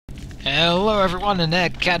Hello everyone, and they're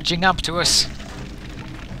catching up to us.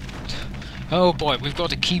 Oh boy, we've got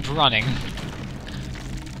to keep running.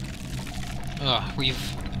 We've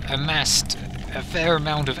amassed a fair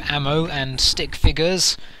amount of ammo and stick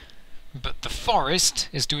figures, but the forest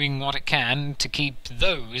is doing what it can to keep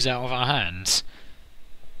those out of our hands.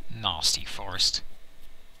 Nasty forest.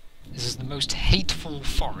 This is the most hateful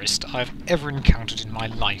forest I've ever encountered in my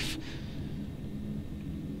life.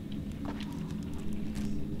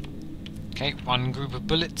 Okay, one group of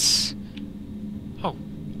bullets. Oh,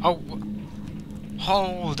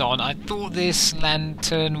 hold on, I thought this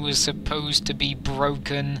lantern was supposed to be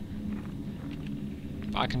broken.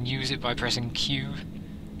 I can use it by pressing Q,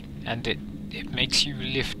 and it makes you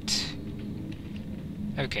lift.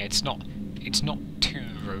 Okay, it's not too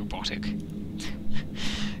robotic.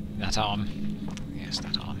 That arm. Yes,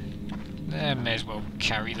 that arm. May as well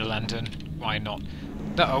carry the lantern. Why not?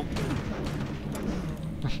 Uh-oh.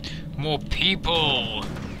 More people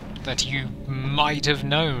that you might have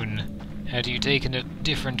known had you taken a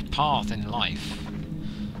different path in life.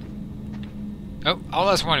 Oh,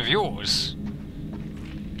 that's one of yours.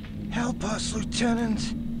 Help us,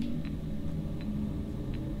 Lieutenant.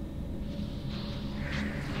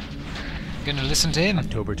 Gonna listen to him.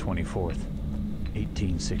 October 24th,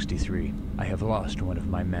 1863. I have lost one of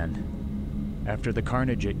my men. After the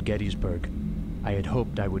carnage at Gettysburg, I had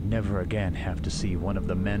hoped I would never again have to see one of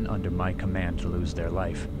the men under my command lose their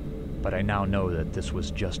life. But I now know that this was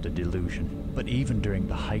just a delusion. But even during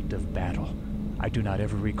the height of battle, I do not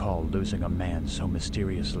ever recall losing a man so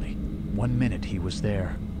mysteriously. 1 minute he was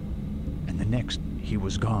there, and the next he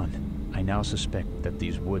was gone. I now suspect that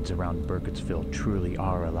these woods around Burkittsville truly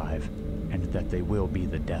are alive, and that they will be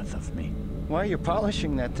the death of me. Why are you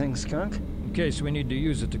polishing that thing, Skunk? In case we need to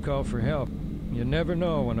use it to call for help. You never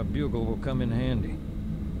know when a bugle will come in handy.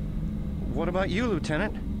 What about you,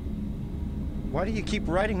 Lieutenant? Why do you keep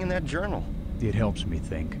writing in that journal? It helps me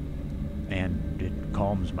think, and it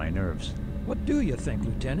calms my nerves. What do you think,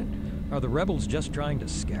 Lieutenant? Are the rebels just trying to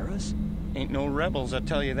scare us? Ain't no rebels, I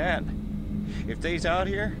tell you that. If they's out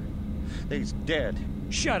here, they's dead.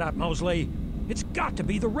 Shut up, Mosley! It's got to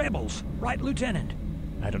be the rebels, right, Lieutenant?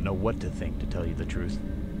 I don't know what to think, to tell you the truth.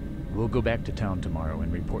 We'll go back to town tomorrow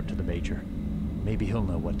and report to the Major. Maybe he'll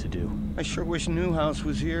know what to do. I sure wish Newhouse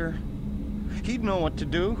was here. He'd know what to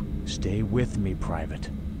do. Stay with me, Private.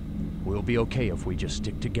 We'll be okay if we just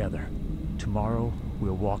stick together. Tomorrow,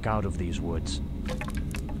 we'll walk out of these woods.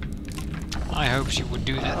 I hope she would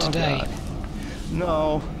do that today. God.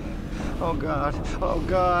 No. Oh God. Oh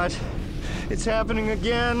God. It's happening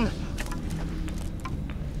again.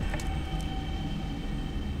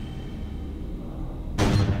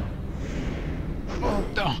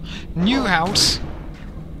 Oh, Newhouse.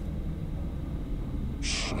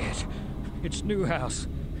 Shit. It's Newhouse.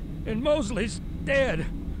 And Mosley's dead.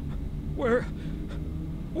 We're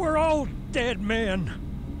all dead men.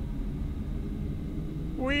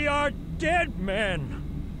 We are dead men.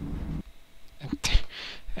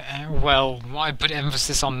 Well, why put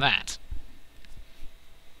emphasis on that?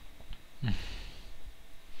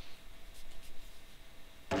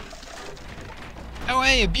 Oh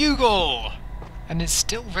hey, a bugle! And it's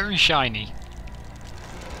still very shiny.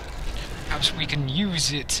 Perhaps we can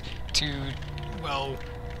use it to,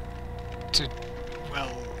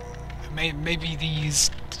 maybe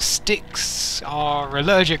these sticks are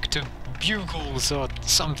allergic to bugles or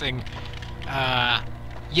something.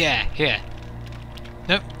 Yeah, here.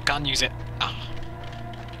 Nope, can't use it.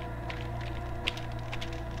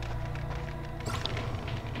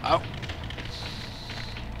 Oh.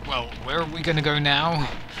 Well, where are we gonna go now?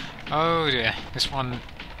 Oh dear, this one...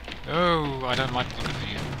 Oh, I don't like the look of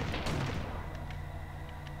you.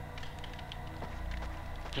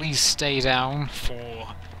 Please stay down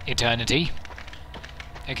for eternity.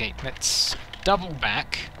 Okay, let's double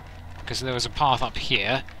back, because there was a path up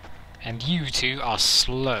here, and you two are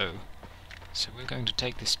slow. So we're going to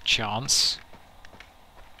take this chance.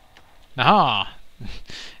 Aha!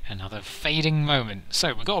 Another fading moment.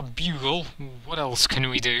 So, we've got a bugle. What else can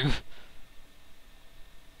we do?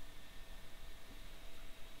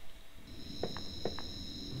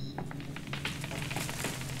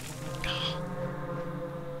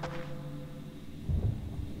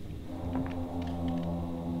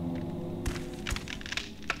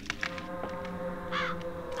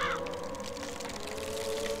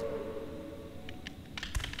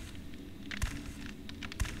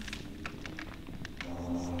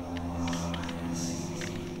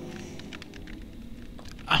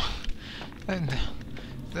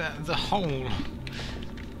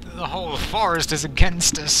 The whole forest is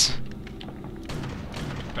against us.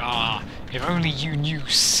 If only you knew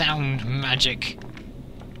sound magic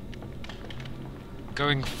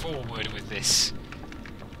going forward with this.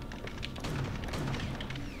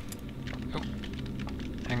 Oh,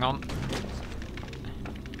 hang on.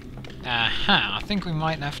 Aha, I think we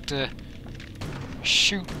might have to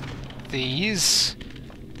shoot these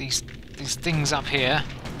things up here.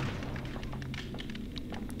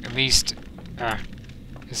 At least,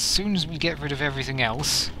 as soon as we get rid of everything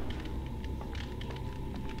else.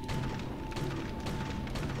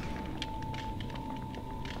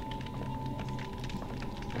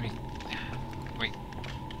 Wait.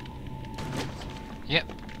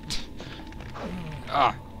 Yep.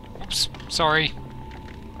 Ah, oops, sorry.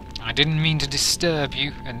 I didn't mean to disturb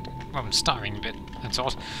you, and well, I'm stuttering a bit, that's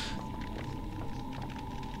odd.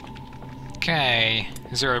 Okay,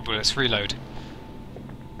 0 bullets, reload.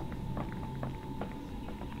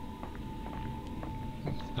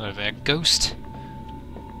 Hello there, ghost.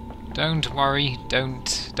 Don't worry, don't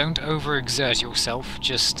overexert yourself,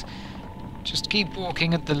 just keep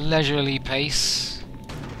walking at the leisurely pace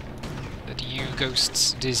that you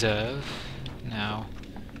ghosts deserve. Now,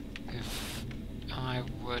 if I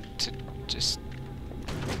were to just...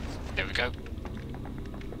 There we go.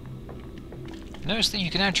 Notice that you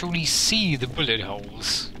can actually see the bullet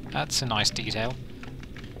holes. That's a nice detail.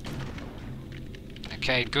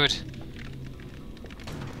 Okay, good.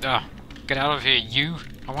 Ah, get out of here, you!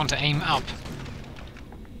 I want to aim up.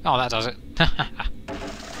 Oh, that does it.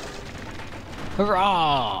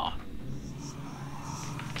 Hurrah!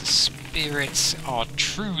 The spirits are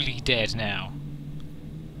truly dead now.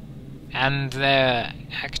 And they're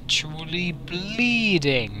actually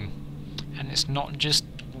bleeding. And it's not just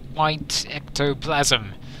white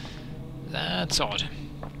ectoplasm. That's odd.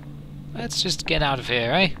 Let's just get out of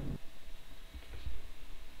here, eh?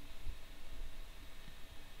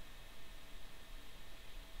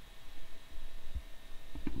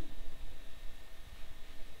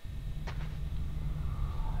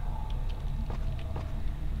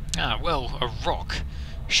 Ah, well, a rock.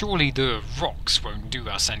 Surely the rocks won't do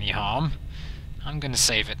us any harm. I'm gonna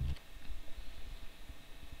save it.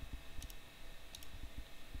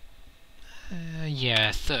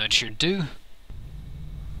 Yeah, third should do.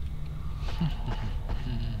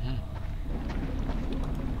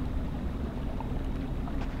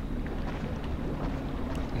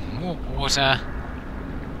 More water.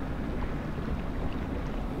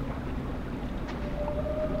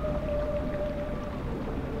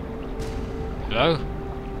 Hello?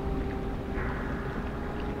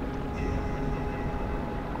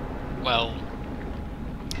 Well,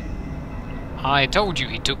 I told you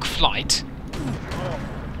he took flight.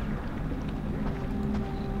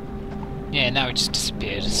 Yeah, now it just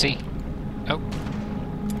disappeared, see? Oh.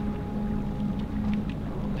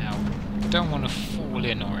 Now, don't want to fall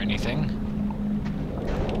in or anything.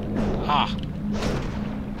 Ah.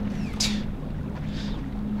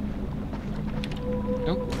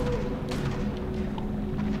 Nope.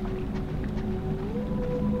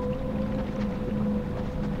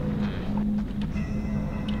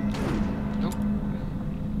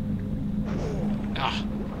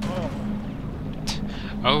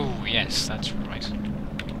 Oh, yes, that's right.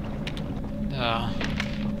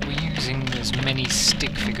 We're using as many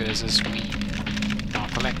stick figures as we are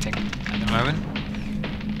collecting at the moment.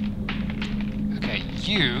 Okay,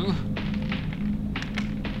 you...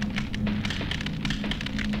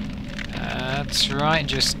 that's right,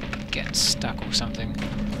 just get stuck or something.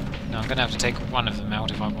 No, I'm gonna have to take one of them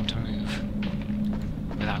out if I want to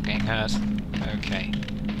move without getting hurt. Okay.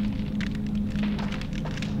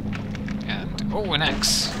 Oh, an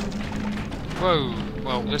axe. Whoa.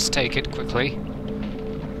 Well, let's take it quickly.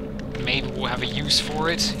 Maybe we'll have a use for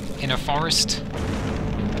it in a forest.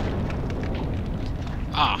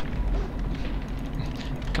 Ah.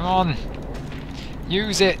 Come on.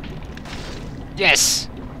 Use it. Yes.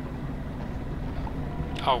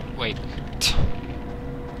 Oh, wait.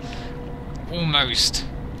 Almost.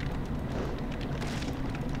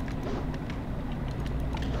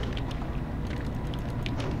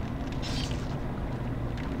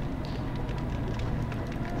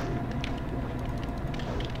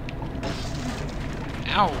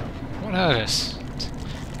 Ow! What hurt us?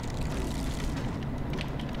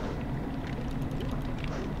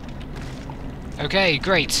 Okay,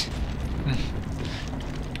 great.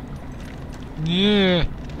 Yeah.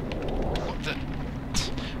 What the?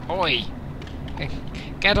 Oi!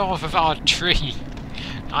 Get off of our tree!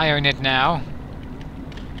 I own it now.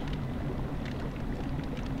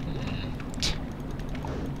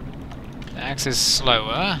 The axe is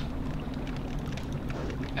slower.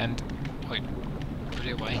 And... wait. Put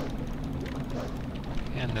it away.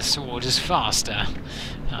 And the sword is faster.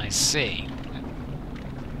 I see.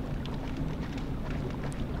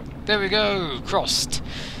 There we go! Crossed.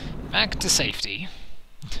 Back to safety.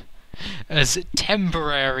 As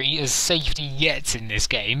temporary as safety gets in this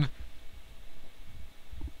game.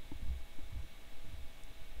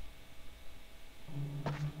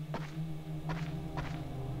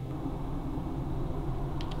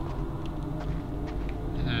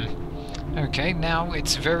 Okay, now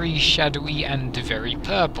it's very shadowy and very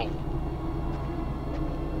purple.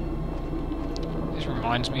 This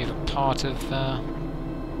reminds me of a part of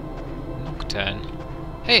Nocturne.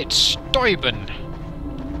 Hey, it's Steuben!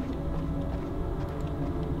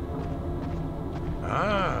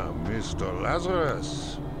 Ah, Mr.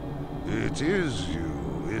 Lazarus. It is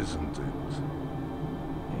you, isn't it?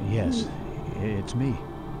 Yes, it's me.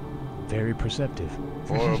 Very perceptive.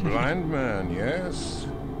 For a blind man, yes.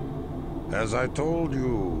 As I told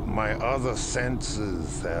you, my other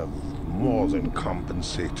senses have more than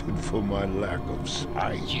compensated for my lack of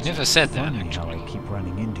sight. You never said that, Funny how actually. I keep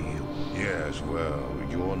running into you. Yes, well,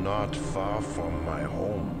 you're not far from my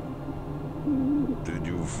home. Did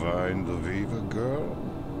you find the Viva girl?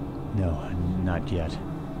 No, not yet.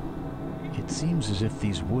 It seems as if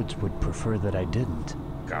these woods would prefer that I didn't.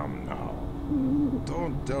 Come now.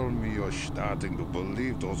 Don't tell me you're starting to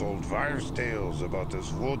believe those old virus tales about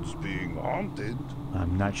this woods being haunted.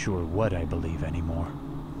 I'm not sure what I believe anymore.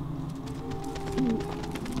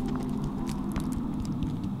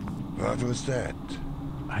 What was that?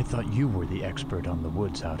 I thought you were the expert on the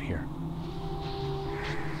woods out here.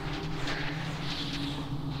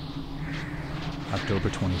 October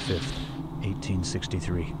 25th,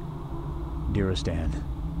 1863. Dearest Anne,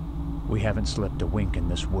 we haven't slept a wink in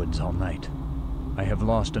this woods all night. I have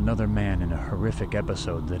lost another man in a horrific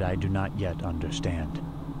episode that I do not yet understand.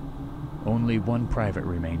 Only one private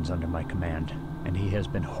remains under my command, and he has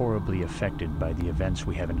been horribly affected by the events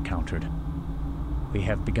we have encountered. We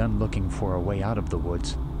have begun looking for a way out of the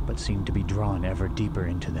woods, but seem to be drawn ever deeper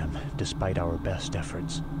into them, despite our best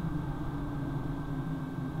efforts.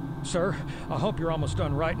 Sir, I hope you're almost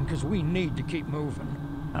done writing, because we need to keep moving.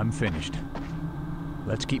 I'm finished.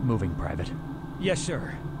 Let's keep moving, Private. Yes,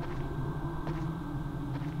 sir.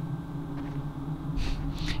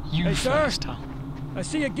 You Hey, sir? first, huh? I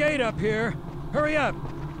see a gate up here. Hurry up.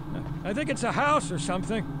 I think it's a house or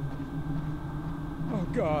something. Oh,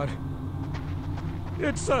 God.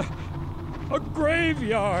 It's a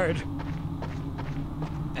graveyard.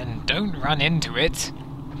 Then don't run into it.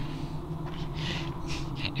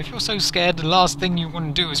 If you're so scared, the last thing you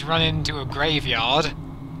want to do is run into a graveyard.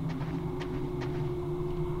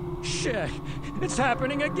 Shit. It's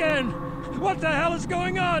happening again. What the hell is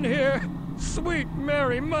going on here? Sweet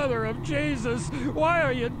Mary, Mother of Jesus, why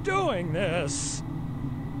are you doing this?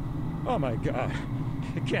 Oh my God,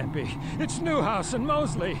 it can't be. It's Newhouse and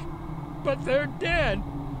Mosley. But they're dead.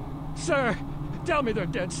 Sir, tell me they're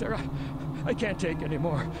dead, sir. I can't take any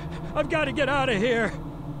more. I've got to get out of here.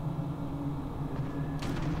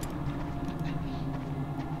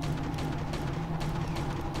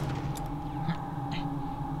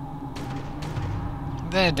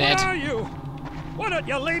 They're dead. Where are you? Why don't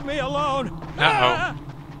you leave me alone? Uh-oh.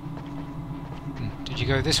 Did you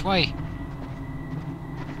go this way?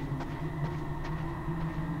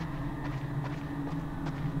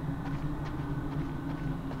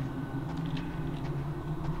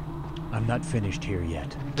 I'm not finished here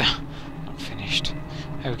yet. Not finished.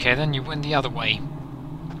 Okay, then you went the other way.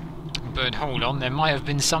 But hold on, there might have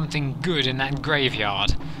been something good in that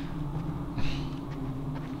graveyard.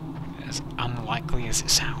 As unlikely as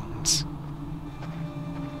it sounds.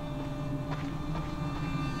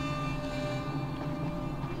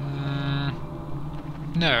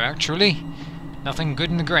 No, actually. Nothing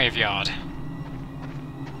good in the graveyard.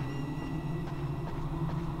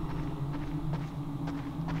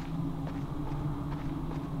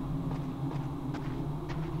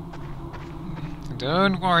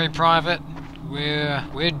 Don't worry, Private.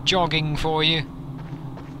 We're jogging for you.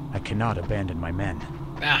 I cannot abandon my men.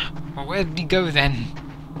 Ah, well, where did he go then?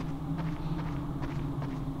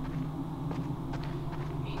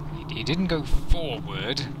 He didn't go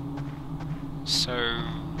forward. So,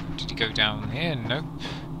 did he go down here? Nope.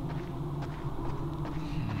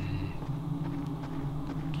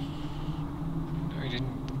 No, he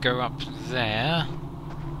didn't go up there.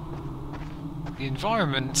 The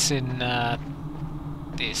environments in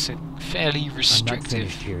this are fairly I'm not restrictive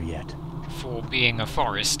finished here yet. for being a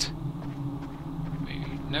forest.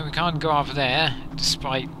 No, we can't go up there,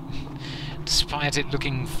 despite it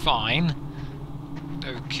looking fine.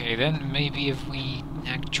 Okay then, maybe if we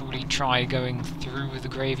actually try going through the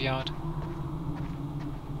graveyard.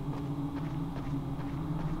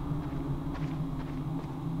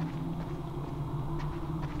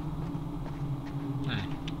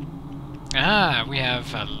 Ah, we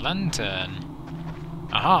have a lantern.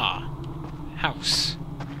 Aha! House.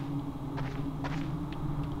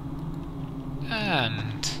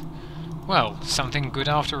 And... well, something good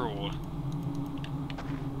after all.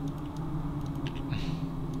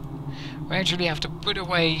 We actually have to put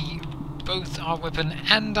away both our weapon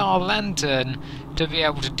and our lantern to be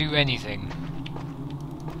able to do anything.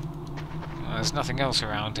 Well, there's nothing else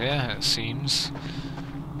around here, it seems.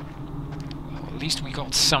 Well, at least we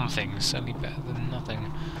got something, certainly better than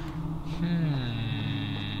nothing.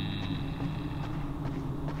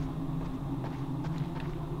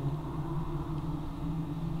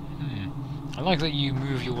 I like that you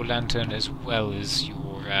move your lantern as well as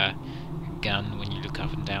your gun when you look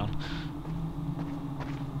up and down.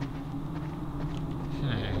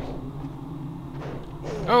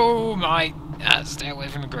 Oh my! Stay away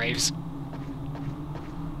from the graves.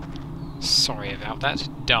 Sorry about that,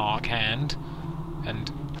 dark hand.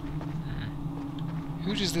 And...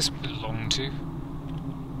 who does this belong to?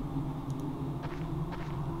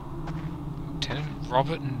 Lieutenant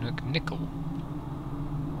Robert McNichol.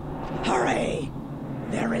 Hurry!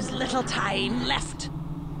 There is little time left.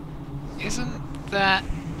 Isn't that...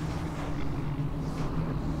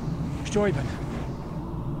 Steuben,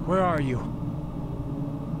 where are you?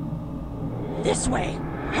 This way!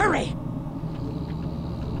 Hurry!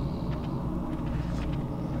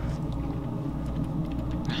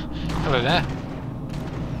 Hello there.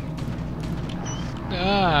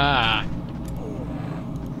 Ah!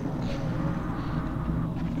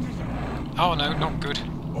 Oh no, not good.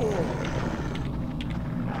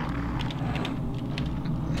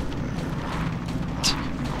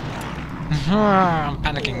 I'm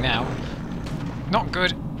panicking now. Not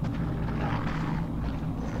good.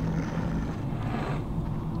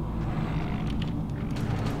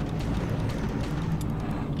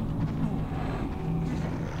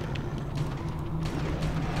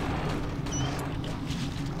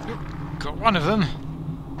 Got one of them.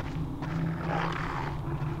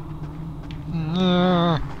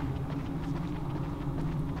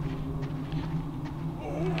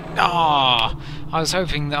 Ah! I was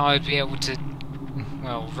hoping that I'd be able to,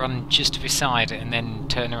 well, run just beside it and then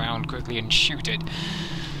turn around quickly and shoot it.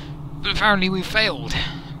 But apparently we failed.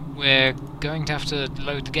 We're going to have to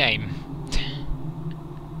load the game.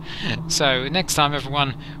 So, next time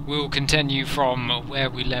everyone, we'll continue from where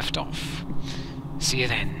we left off. See you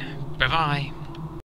then. Bye-bye.